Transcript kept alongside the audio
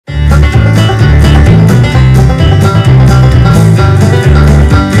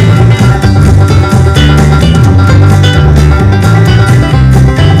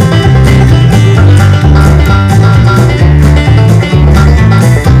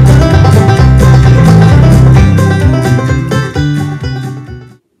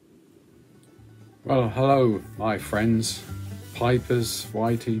Hello my friends, pipers,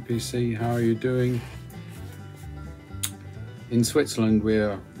 YTPC, how are you doing? In Switzerland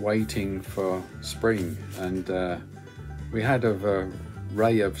we're waiting for spring, and we had a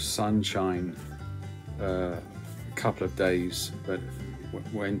ray of sunshine a couple of days, but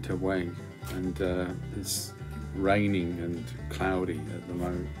went away, and it's raining and cloudy at the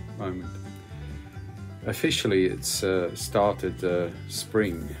moment. Officially it's started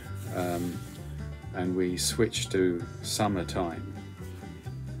spring, and we switched to summertime,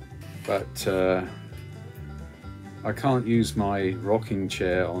 but I can't use my rocking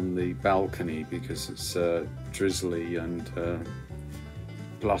chair on the balcony because it's drizzly and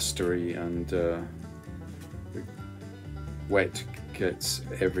blustery, and the wet gets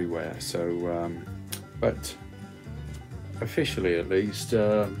everywhere. So but officially, at least,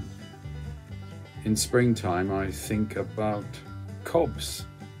 in springtime I think about cobs,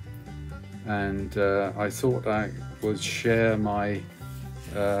 and I thought I would share my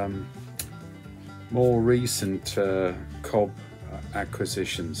more recent cob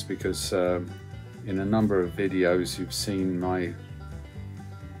acquisitions, because in a number of videos you've seen my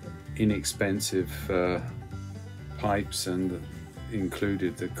inexpensive pipes and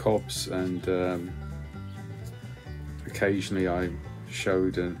included the cobs, and occasionally I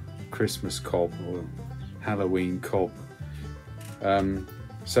showed a Christmas cob or Halloween cob.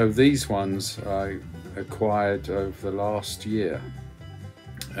 So these ones I acquired over the last year,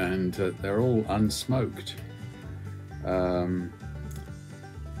 and they're all unsmoked.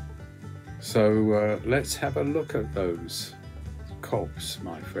 So let's have a look at those cobs,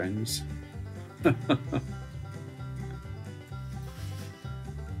 my friends.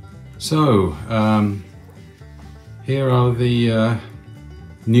 So here are the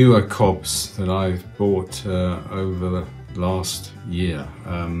newer cobs that I've bought over the last year.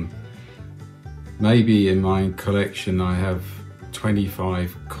 Maybe in my collection I have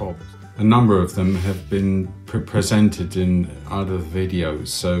 25 cobs. A number of them have been presented in other videos,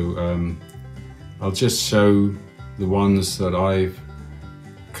 so I'll just show the ones that I've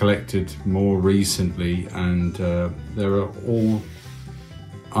collected more recently, and they're all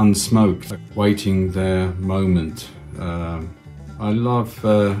unsmoked, waiting their moment. I love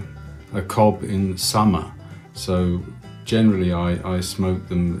a cob in summer, so generally I smoke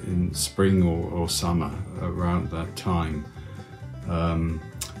them in spring or summer, around that time.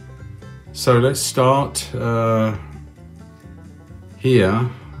 So let's start here,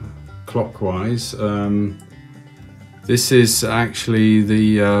 clockwise. This is actually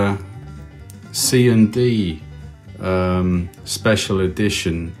the C&D special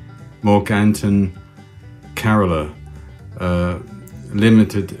edition Morganton Carola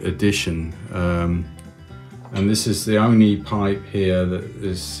limited edition, and this is the only pipe here that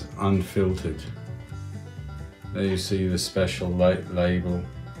is unfiltered. There you see the special label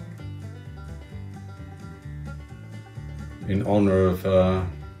in honor of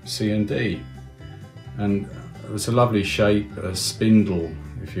C&D, and it's a lovely shape, a spindle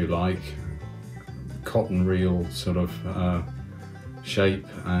if you like, cotton reel sort of shape,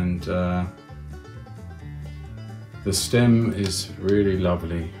 and the stem is really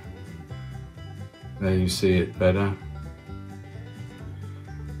lovely. There you see it better.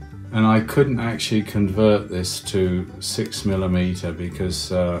 And I couldn't actually convert this to 6mm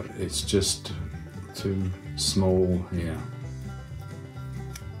because it's just too small here.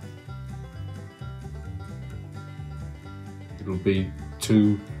 It'll be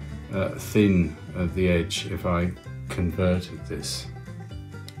too thin at the edge if I converted this.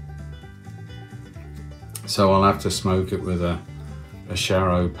 So I'll have to smoke it with a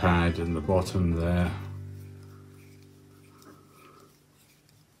sharrow pad in the bottom there.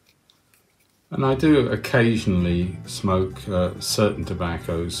 And I do occasionally smoke certain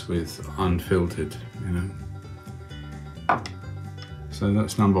tobaccos with unfiltered, you know. So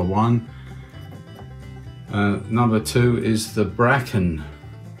that's number one. Number two is the Bracken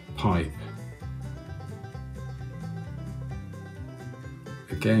pipe.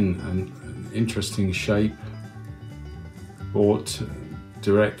 Again, an interesting shape, bought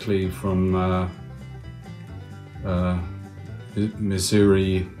directly from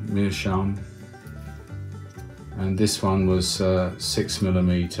Missouri Meerschaum, and this one was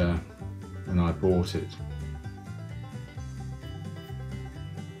 6mm when I bought it.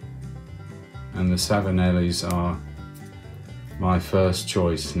 And the Savinellis are my first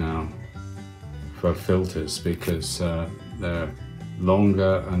choice now for filters, because they're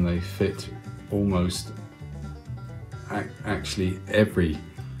longer and they fit almost actually every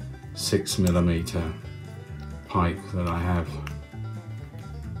 6mm pipe that I have.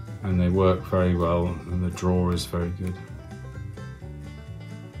 and they work very well, and the draw is very good.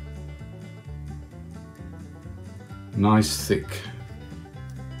 Nice thick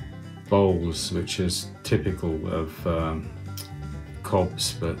bowls, which is typical of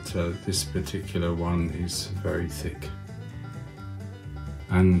cobs, but this particular one is very thick.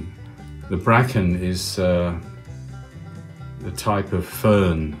 And the bracken is the type of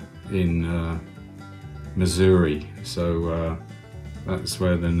fern in Missouri, so that's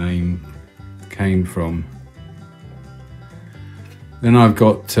where the name came from. Then I've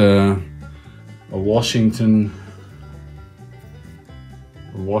got a Washington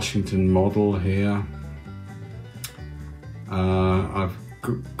model here. I've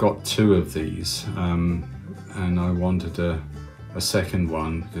got two of these, and I wanted a second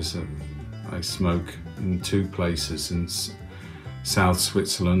one because I smoke in two places, in South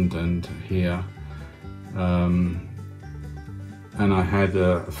Switzerland and here. And I had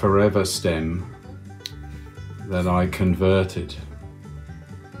a forever stem that I converted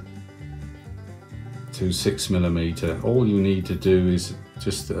to 6mm. All you need to do is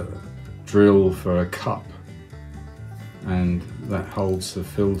just drill for a cup, and that holds the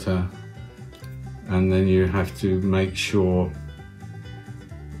filter, and then you have to make sure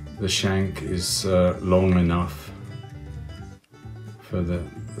the shank is long enough for the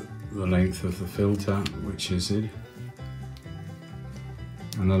length of the filter, which is it.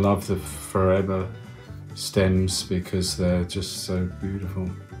 And I love the forever stems because they're just so beautiful.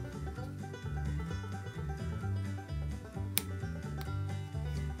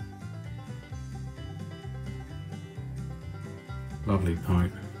 Lovely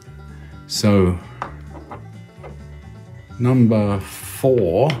pipe. So number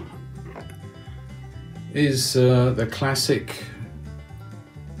 4 is the classic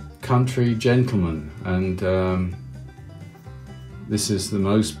Country Gentleman, and this is the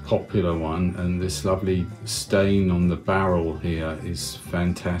most popular one, and this lovely stain on the barrel here is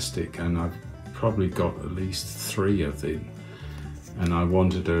fantastic, and I've probably got at least 3 of them, and I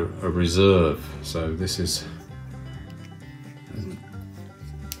wanted a reserve, so this is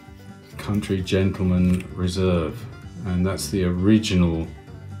Country Gentleman Reserve, and that's the original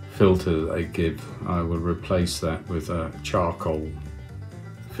filter that they give. I will replace that with a charcoal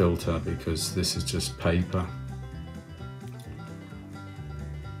filter because this is just paper.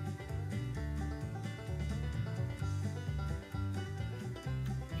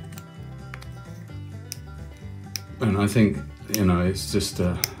 And I think, you know, it's just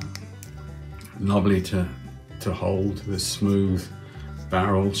lovely to hold this smooth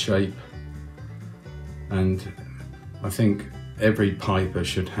barrel shape, and I think every piper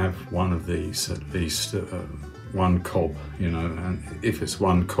should have one of these, at least one cob, you know, and if it's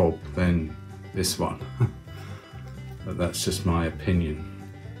one cob then this one. But that's just my opinion.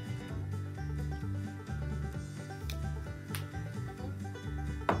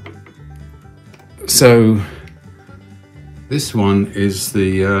 So this one is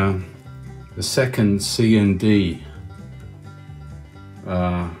the second C&D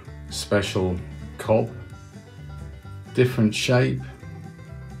special cob. Different shape,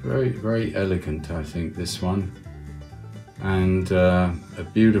 very elegant, I think, this one, and a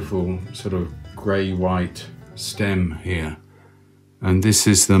beautiful sort of grey-white stem here, and this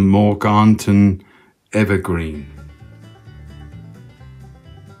is the Morganton Evergreen.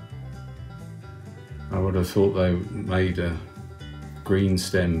 I would have thought they made a green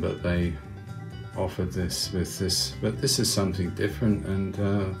stem, but they offered this with this, but this is something different and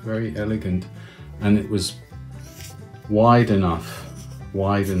very elegant, and it was wide enough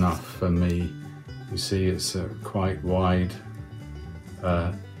for me. You see, it's a quite wide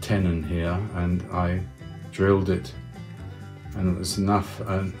tenon here, and I drilled it, and it was enough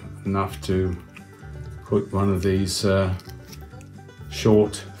to put one of these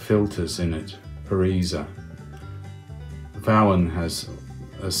short filters in it. Pariser. Vauen has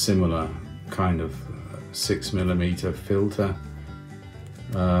a similar kind of 6mm filter.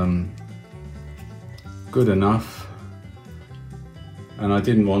 Good enough, and I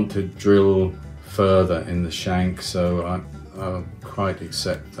didn't want to drill further in the shank, so I'll quite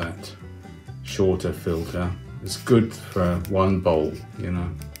accept that shorter filter. It's good for one bowl, you know,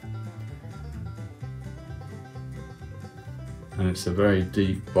 and it's a very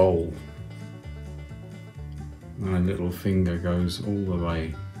deep bowl. My little finger goes all the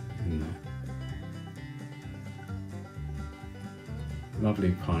way in there.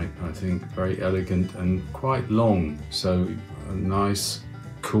 Lovely pipe, I think, very elegant and quite long, so a nice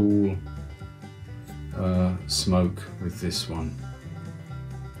cool smoke with this one.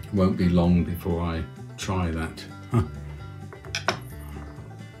 Won't be long before I try that.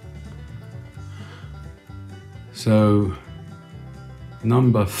 So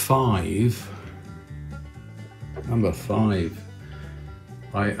number five,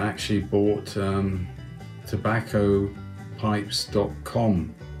 I actually bought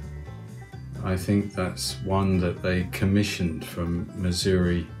tobaccopipes.com. I think that's one that they commissioned from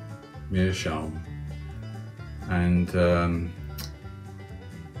Missouri Meerschaum, and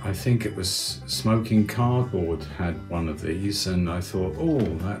I think it was Smoking Cardboard had one of these, and I thought, oh,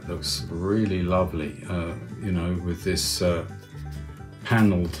 that looks really lovely, you know, with this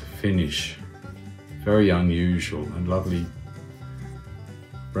panelled finish, very unusual, and lovely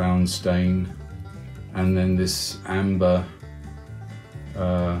brown stain, and then this amber,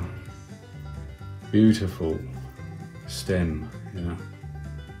 beautiful stem, you know.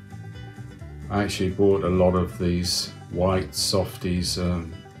 I actually bought a lot of these white softies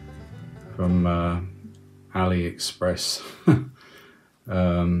from AliExpress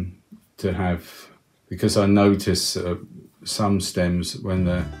to have, because I notice some stems when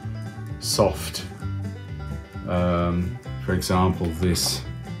they're soft, for example this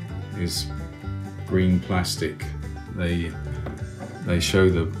is green plastic, they show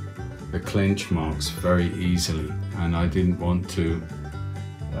the clench marks very easily, and I didn't want to,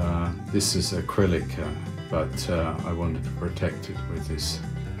 this is acrylic, but I wanted to protect it with this,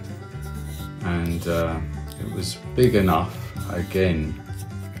 and it was big enough again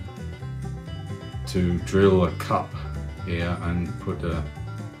to drill a cup here and put a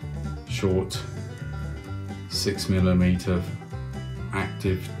short 6mm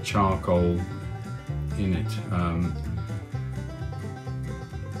active charcoal in it.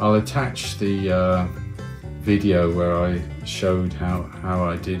 I'll attach the video where I showed how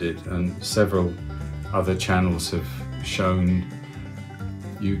I did it, and several other channels have shown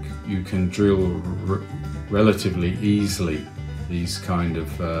you can drill relatively easily these kind of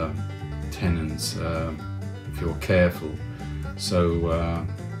tenons if you're careful. So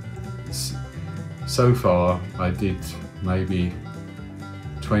so far I did maybe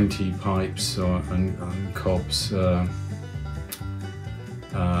 20 pipes and cobs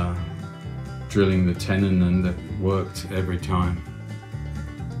drilling the tenon, and it worked every time.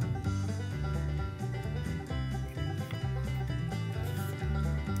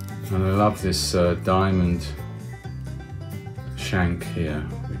 And I love this diamond shank here,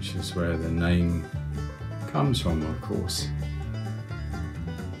 which is where the name comes from, of course.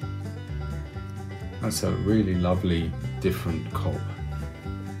 That's a really lovely different cob.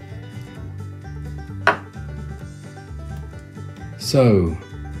 So,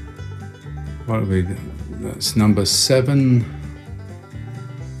 what are we? That's number 7.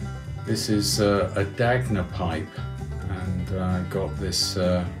 This is a Dagna pipe, and I got this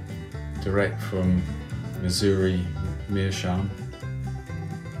direct from Missouri Meerschaum.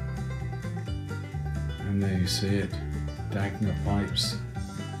 And there you see it, Dagna pipes.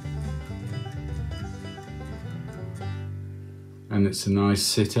 And it's a nice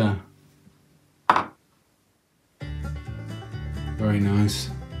sitter. Very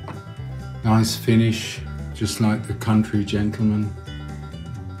nice. Nice finish, just like the Country Gentleman.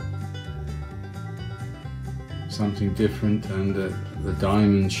 Something different, and the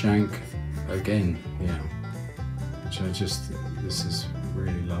diamond shank again here, which this is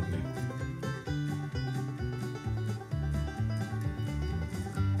really lovely.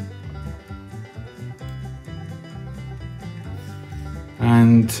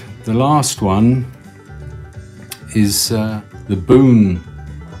 And the last one is the Boone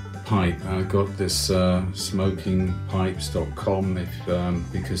pipe. I got this smokingpipes.com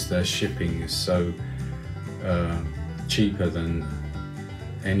because their shipping is so cheaper than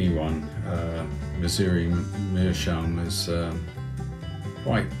anyone. Missouri Meerschaum is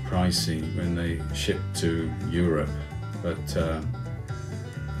quite pricey when they ship to Europe, but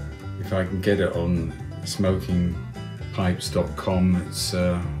if I can get it on smokingpipes.com, it's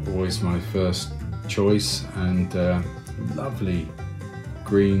always my first choice. And lovely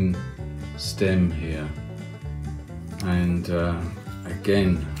green stem here, and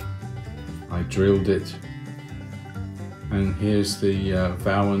again I drilled it, and here's the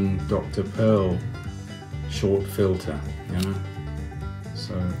Vowan Dr. Pearl short filter, you know,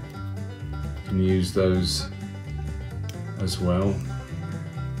 so you can use those as well.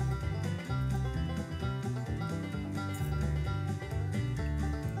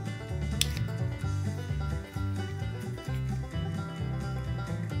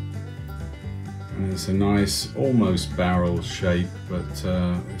 And it's a nice, almost barrel shape, but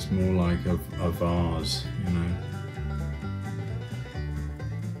it's more like a vase, you know.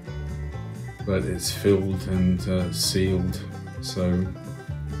 But it's filled and sealed, so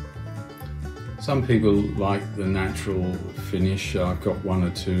Some people like the natural finish. I've got one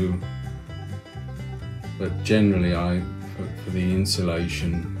or two, but generally for the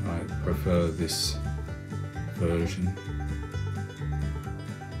insulation, I prefer this version.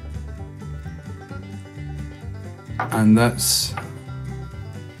 And that's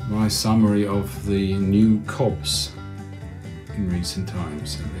my summary of the new cobs in recent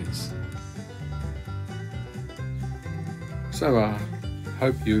times, at least. So I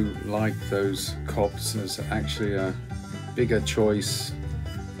hope you like those cobs. There's actually a bigger choice.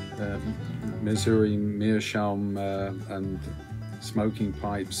 Missouri Meerschaum and smoking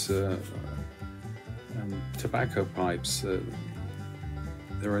pipes and tobacco pipes.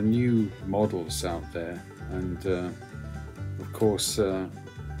 There are new models out there, and of course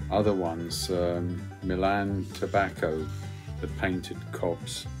other ones, Milan Tobacco, the painted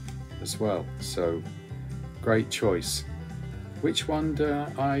cobs as well. So great choice. Which one do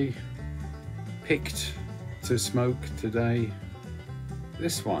I picked to smoke today?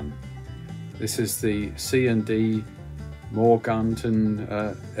 This one. This is the C&D Morganton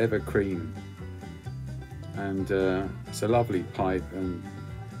Evergreen, and it's a lovely pipe and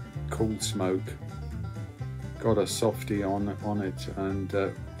cool smoke. Got a softie on it. And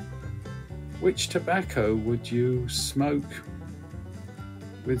which tobacco would you smoke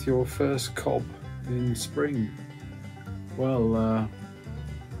with your first cob in spring? Well,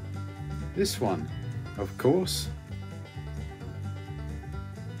 this one, of course.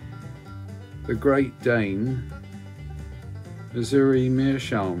 The Great Dane, Missouri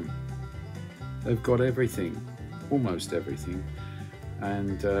Meerschaum. They've got everything, almost everything.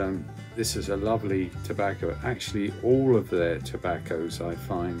 And this is a lovely tobacco. Actually, all of their tobaccos I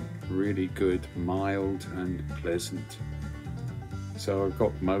find really good, mild and pleasant. So I've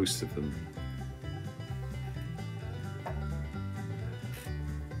got most of them.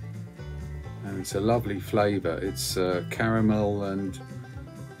 And it's a lovely flavour. It's caramel and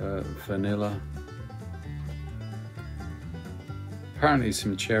vanilla. Apparently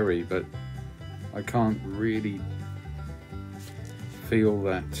some cherry, but I can't really feel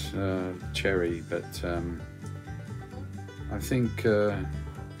that cherry. But I think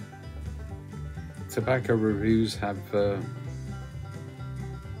tobacco reviews have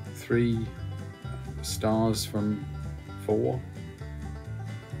 3 stars from 4.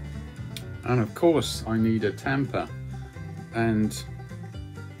 And of course I need a tamper, and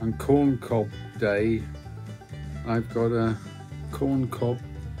on corn cob day I've got a corn cob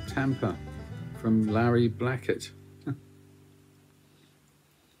tamper from Larry Blackett.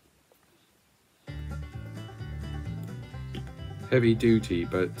 Heavy duty,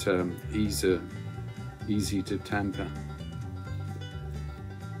 but easy to tamper.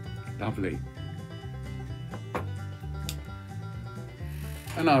 Lovely.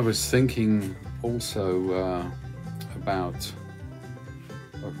 And I was thinking also about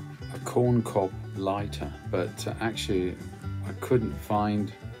a corn cob lighter, but actually I couldn't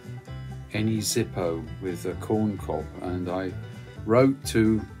find any Zippo with a corn cob, and I wrote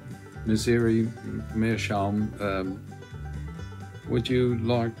to Missouri Meerschaum, would you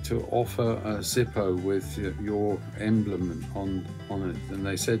like to offer a Zippo with your emblem on it? And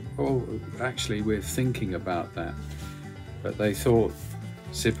they said, oh, actually we're thinking about that, but they thought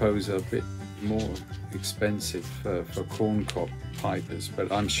Zippos are a bit more expensive for corn cob pipers. But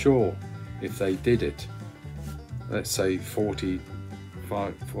I'm sure if they did it, let's say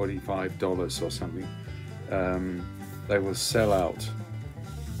 $45 or something, they will sell out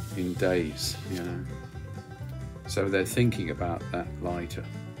in days, you know. So they're thinking about that lighter.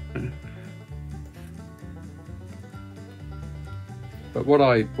 But what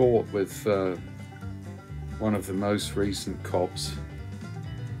I bought with one of the most recent cobs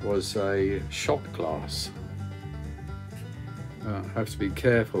was a shot glass. I have to be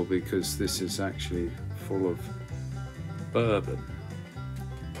careful because this is actually full of bourbon,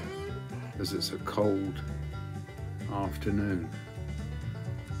 as it's a cold afternoon,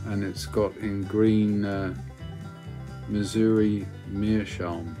 and it's got in green Missouri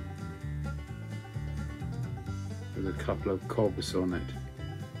Meerschaum with a couple of cobs on it.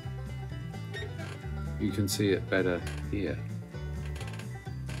 You can see it better here.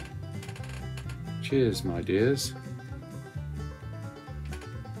 Cheers, my dears.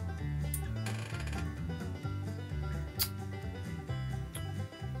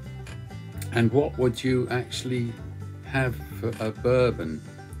 And what would you actually have for a bourbon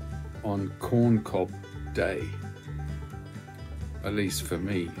on corn cob day? At least for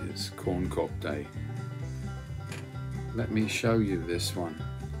me, it's corn cob day. Let me show you this one.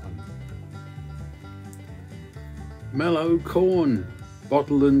 Mellow corn,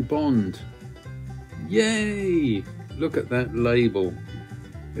 bottle and bond. Yay! Look at that label.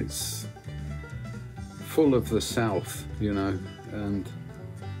 It's full of the South, you know, and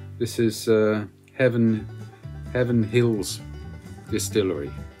this is Heaven Hills Distillery,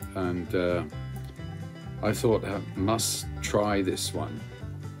 and I thought I must try this one,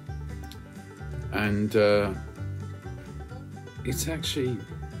 and it's actually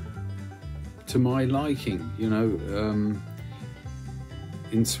to my liking, you know.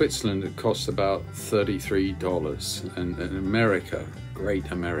 In Switzerland it costs about $33, and in America, Great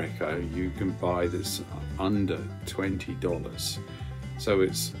America, you can buy this under $20. So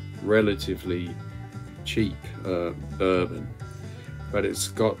it's relatively cheap bourbon, but it's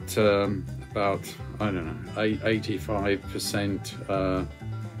got about, I don't know, 85%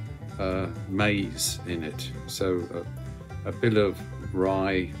 maize in it. So a bit of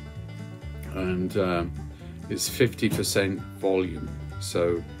rye, and it's 50% volume.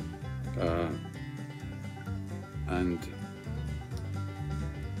 So, and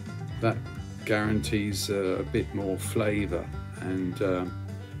that guarantees a bit more flavor. And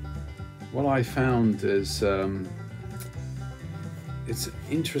what I found is it's an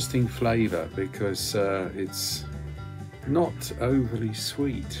interesting flavor because it's not overly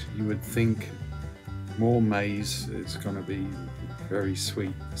sweet. You would think more maize, it's going to be very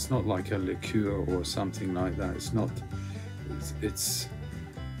sweet. It's not like a liqueur or something like that. It's not. It's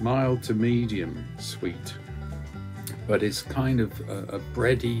mild to medium sweet, but it's kind of a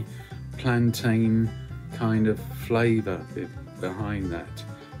bready plantain kind of flavor behind that.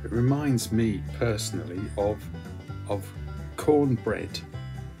 It reminds me personally of cornbread,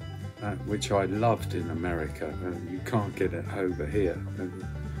 which I loved in America, and you can't get it over here.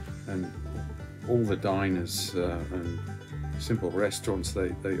 And all the diners and simple restaurants,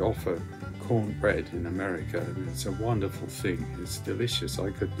 they offer cornbread in America, and it's a wonderful thing. It's delicious.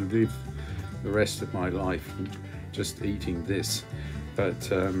 I could live the rest of my life just eating this,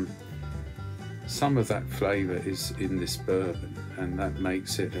 but some of that flavor is in this bourbon, and that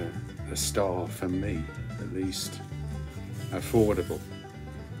makes it a star for me, at least affordable.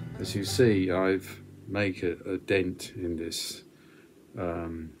 As you see, I've made a dent in this.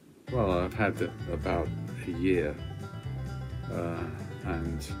 Well, I've had it about a year,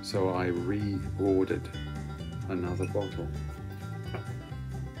 and so I re-ordered another bottle.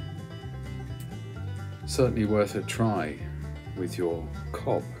 Certainly worth a try with your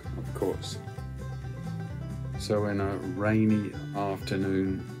cob, of course. So in a rainy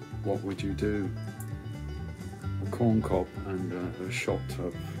afternoon, what would you do? A corn cob and a shot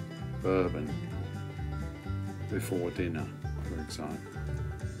of bourbon before dinner, for example.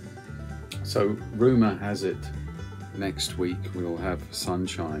 So rumour has it next week we'll have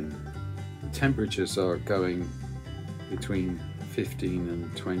sunshine. The temperatures are going between 15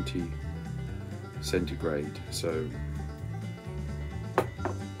 and 20 centigrade, so,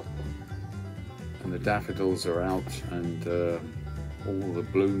 and the daffodils are out, and all the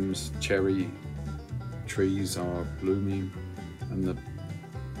blooms, cherry trees are blooming, and the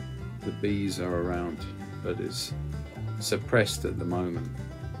bees are around, but it's suppressed at the moment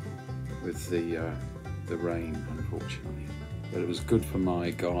with the rain, unfortunately. But it was good for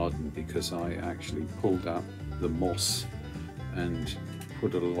my garden because I actually pulled up the moss and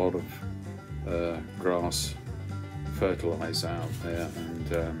put a lot of grass fertilizer out there, and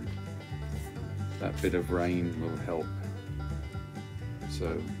that bit of rain will help.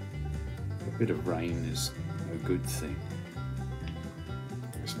 So a bit of rain is a good thing,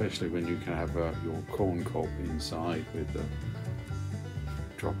 especially when you can have your corn cob inside with a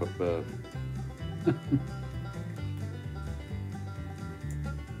drop of bourbon.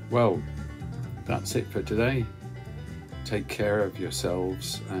 Well, that's it for today. Take care of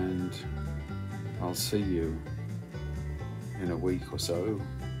yourselves, and I'll see you in a week or so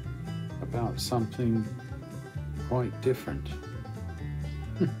about something quite different.